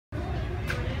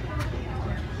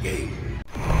Yeah.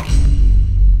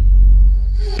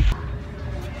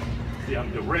 See,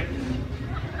 I'm directing.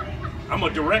 I'm a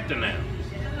director now.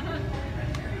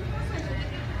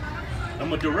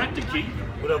 I'm a director, Keith.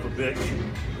 Whatever, bitch.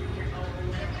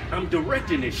 I'm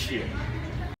directing this shit.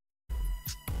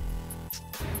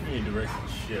 You ain't directing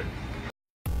shit.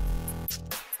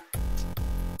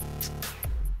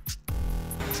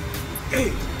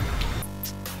 Hey!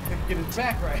 Gotta get his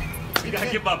back right. You gotta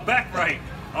get my back right.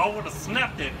 I want to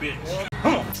snap that bitch.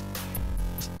 Come on.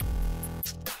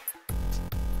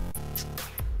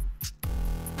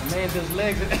 Man does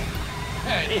legs.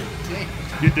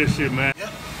 Get that shit, man. Yep.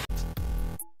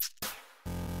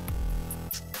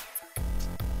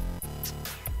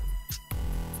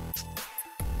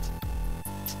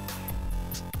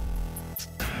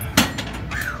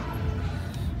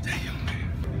 Damn, man.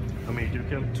 How many did you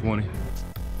kill? 20.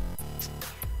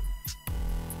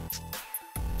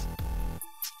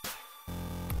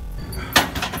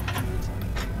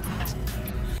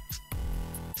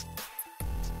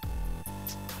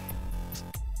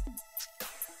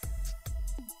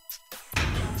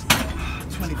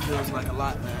 Feels like a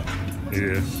lot, man.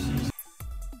 Yeah.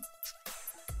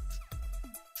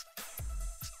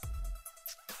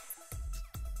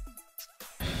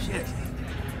 Shit.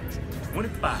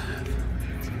 25.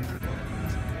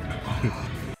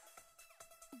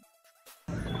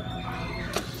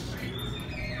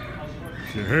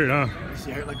 Shit hurt, huh?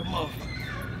 Shit hurt like a motherfucker.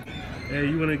 Hey,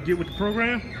 you wanna get with the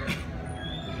program?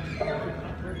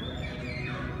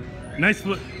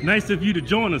 Nice of you to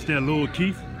join us there, Lord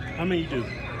Keith. How many you do?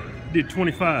 Did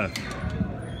 25.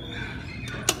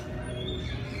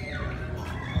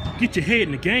 Get your head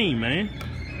in the game, man.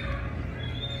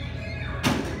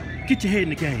 Get your head in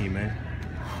the game, man.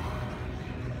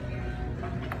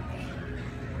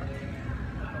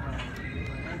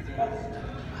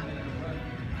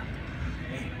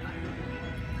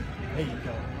 There you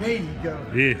go. There you go.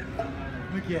 Yeah.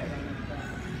 Look at it.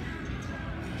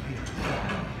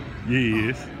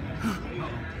 Yes.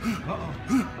 Uh-oh.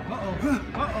 Uh-oh.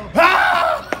 Uh-oh.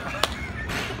 Ah!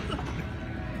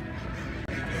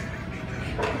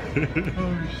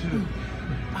 Oh, shit.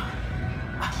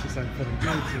 It's like for the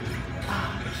good too.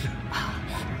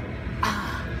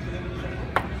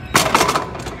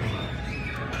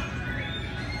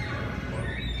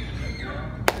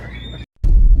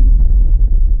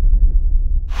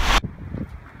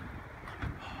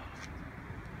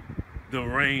 The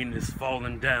rain is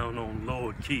falling down on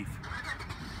Lord Keith.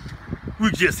 We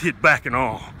just hit back in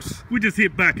arms. We just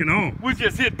hit back in arms. We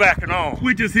just hit back in arms.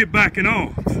 We just hit back in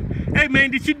arms. Hey man,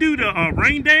 did you do the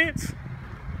rain dance?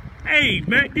 Hey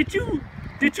man, did you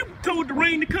told the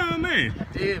rain to come, man? I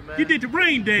did, man. You did the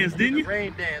rain dance, didn't you? The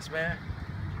rain dance, man.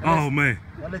 Oh man.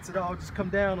 I let it all just come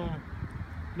down on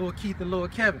Lord Keith and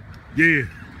Lord Kevin. Yeah. Yes,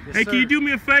 hey, sir. can you do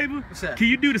me a favor? What's that? Can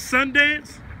you do the sun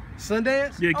dance? Sun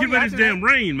dance? Yeah, give me this damn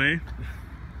rain, man.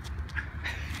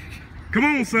 Come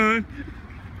on, son.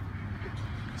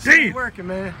 Shit ain't Damn. working,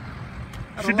 man.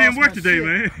 Shit didn't work today, shit.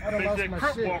 man. I done lost that my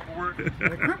crip shit. walk work. The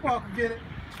crip walk will get it.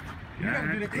 You gotta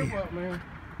do the God crip damn. walk, man.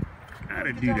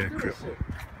 Gotta do that crip walk.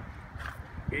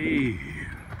 Hey.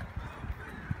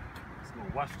 Let's go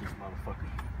watch this motherfucker.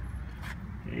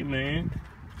 Hey, man.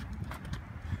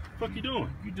 What the fuck you doing?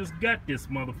 You just got this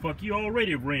motherfucker. You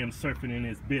already ram surfing in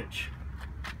this bitch.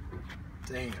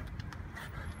 Damn.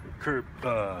 Kurt,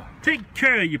 take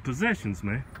care of your possessions,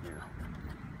 man. Yeah.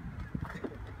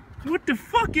 What the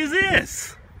fuck is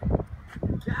this?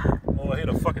 Oh, I hit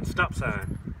a fucking stop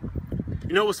sign.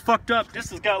 You know what's fucked up?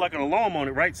 This has got like an alarm on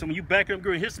it, right? So when you back up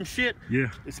and hit some shit, yeah,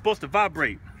 it's supposed to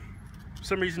vibrate. For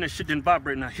some reason that shit didn't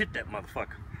vibrate and I hit that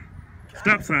motherfucker.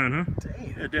 Stop sign, huh?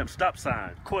 Damn. Yeah, damn stop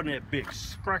sign. Caught in that bitch.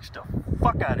 Scratched the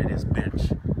fuck out of this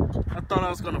bitch. I thought I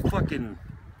was gonna fucking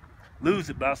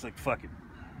lose it, but I was like, fuck it.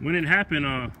 When it happened,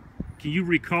 can you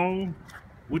recall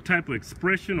what type of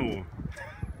expression or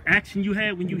action you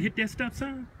had when you hit that stop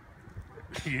sign?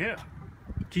 Yeah.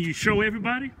 Can you show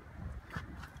everybody?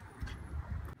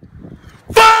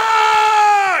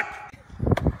 Fuck!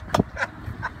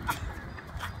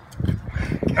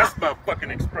 That's my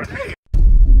fucking expression.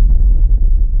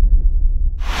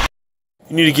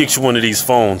 You need to get you one of these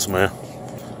phones, man.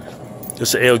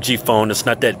 It's an LG phone. It's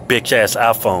not that bitch ass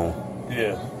iPhone.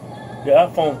 Yeah. The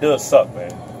iPhone does suck,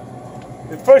 man.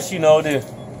 At first, you know,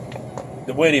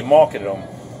 the way they marketed them,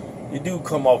 they do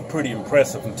come off pretty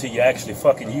impressive until you actually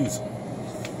fucking use them.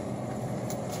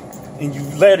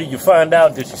 And later you find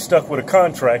out that you're stuck with a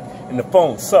contract and the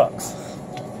phone sucks.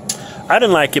 I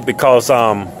didn't like it because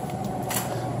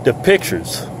the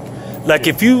pictures. Like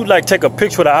if you like take a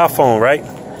picture with an iPhone, right?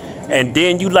 And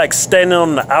then you like standing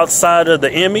on the outside of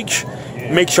the image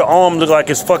Makes your arm look like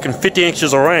it's fucking 50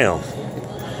 inches around.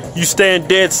 You stand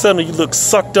dead center, you look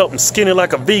sucked up and skinny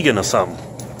like a vegan or something.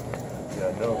 Yeah,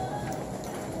 I know.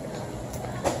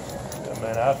 Yeah,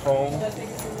 man,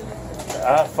 the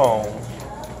iPhone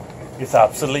is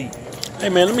obsolete. Hey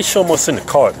man, let me show them what's in the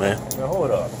cart, man. Now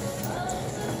hold up.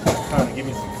 I'm trying to give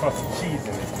me some fucking cheese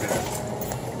in this bitch.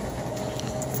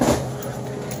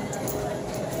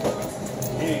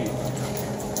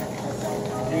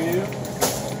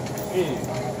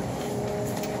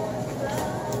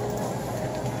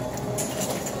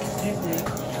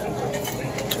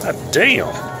 God damn.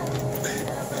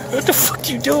 What the fuck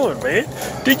you doing, man?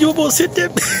 Did you almost hit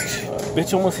that bitch?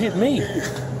 Bitch almost hit me.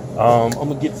 I'm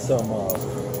gonna get some,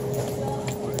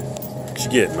 what you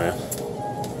get, man?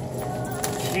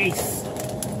 Cheese.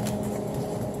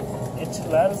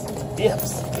 Enchiladas and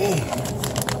dips.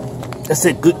 That's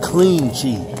that good clean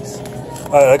cheese.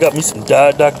 Alright, I got me some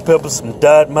dyed Dr. Pepper, some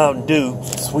dyed Mountain Dew,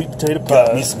 sweet potato pies.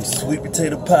 Got me some sweet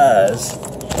potato pies.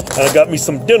 And I got me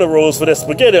some dinner rolls for that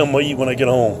spaghetti I'm gonna eat when I get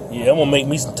home. Yeah, I'm gonna make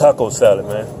me some taco salad,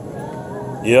 man.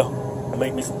 Yeah, I'll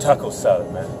make me some taco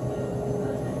salad, man.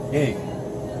 Yeah.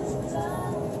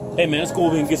 Hey, man, let's go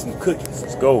over and get some cookies.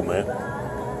 Let's go, man.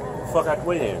 Fuck out the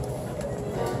way then.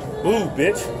 Move,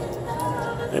 bitch.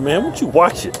 Hey, man, won't you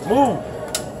watch it? Move.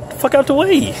 Fuck out the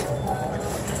way.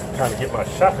 I'm trying to get my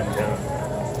shopping done.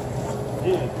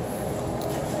 Yeah.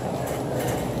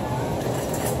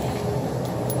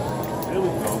 There we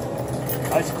go.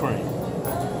 Ice cream.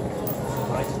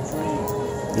 Ice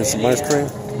cream. Get some ice cream?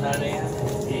 9 a.m.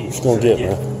 What you gonna get,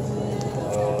 man?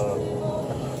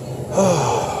 I'm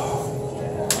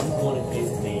gonna get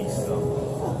me some.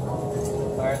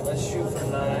 Alright, let's shoot for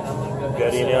 9. I'm gonna go.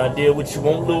 Got any idea what you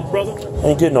want, little brother? I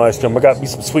ain't getting no ice cream. I got me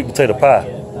some sweet potato pie.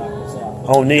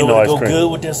 I don't need no ice cream. Go good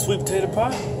with that sweet potato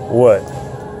pie? What?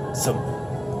 Some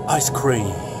ice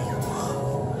cream.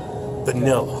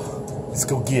 Vanilla. Let's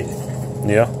go get it.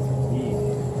 Yeah?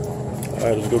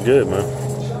 Alright, let's go get it, man.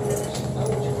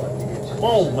 Come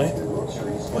on, man.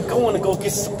 We're going to go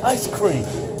get some ice cream.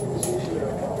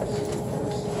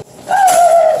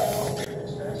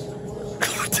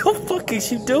 What the fuck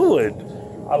is you doing?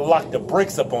 I locked the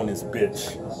brakes up on this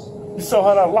bitch. You saw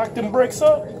how I locked them brakes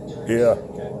up? Yeah.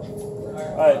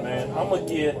 Alright, man. I'm gonna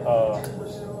get,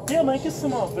 yeah, man, get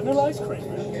some vanilla ice cream,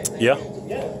 man. Yeah?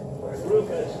 Yeah. Real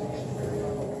good.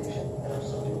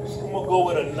 I'm gonna go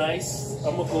with a nice,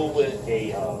 I'm gonna go with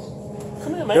a,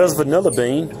 come here, man. There's vanilla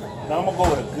bean. Now I'm gonna go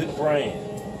with a good brand.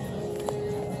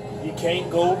 You can't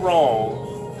go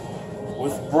wrong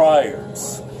with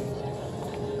Breyers.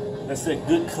 That's that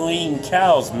good, clean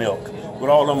cow's milk with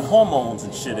all them hormones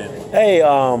and shit in it. Hey,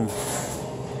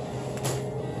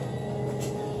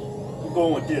 we're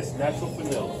going with this, natural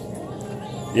vanilla.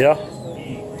 Yeah?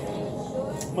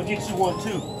 I'm gonna get you one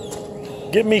too.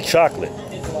 Get me chocolate.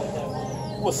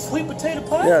 What, sweet potato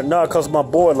pie? Yeah, no, because my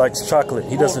boy likes chocolate.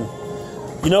 He doesn't.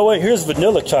 You know what? Here's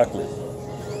vanilla chocolate.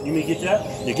 You mean get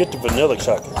that? You get the vanilla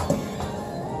chocolate.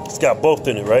 It's got both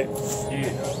in it, right?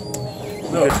 Yeah.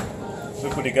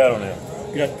 Look what they got on there.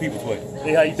 Get out the people's way.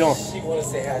 Hey, how you doing? She want to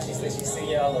say hi. She said she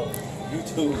see y'all on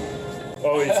YouTube.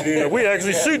 Oh, yeah, we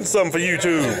actually shooting something for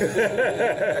YouTube.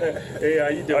 Hey, how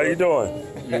you doing? How you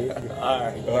doing?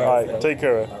 All right, take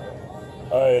care.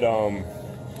 All right,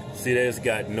 see, that's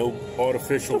got no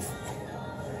artificial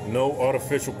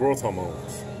growth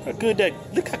hormones.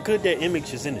 Look how good that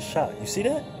image is in the shot. You see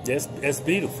that? That's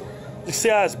beautiful. You see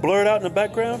how it's blurred out in the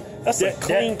background? That's a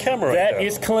clean camera. That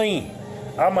is clean.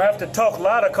 I'm gonna have to talk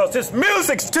louder because this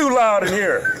music's too loud in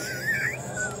here.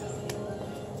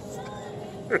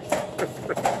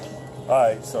 All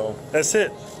right, so that's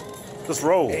it. Let's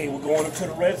roll. Hey, we're going up to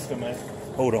the register, man.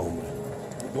 Hold on, man.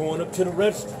 We're going up to the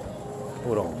register.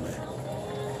 Hold on, man.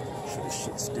 Sure this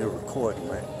shit's still recording,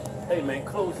 man. Hey, man,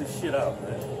 close this shit out,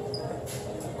 man.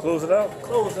 Close it out?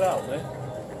 Close it out, man.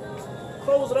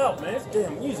 Close it out, man. It's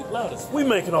damn music loud. We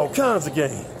making all kinds of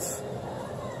gains.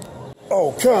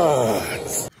 All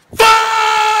kinds.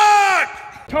 Fuck!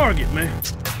 Target, man.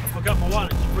 I forgot my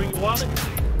wallet. Did you bring your wallet?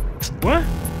 What?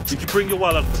 Did you bring your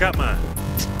wallet? I forgot mine.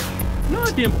 No,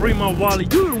 I didn't bring my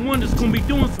wallet. You're the one that's gonna be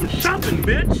doing some shopping,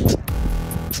 bitch.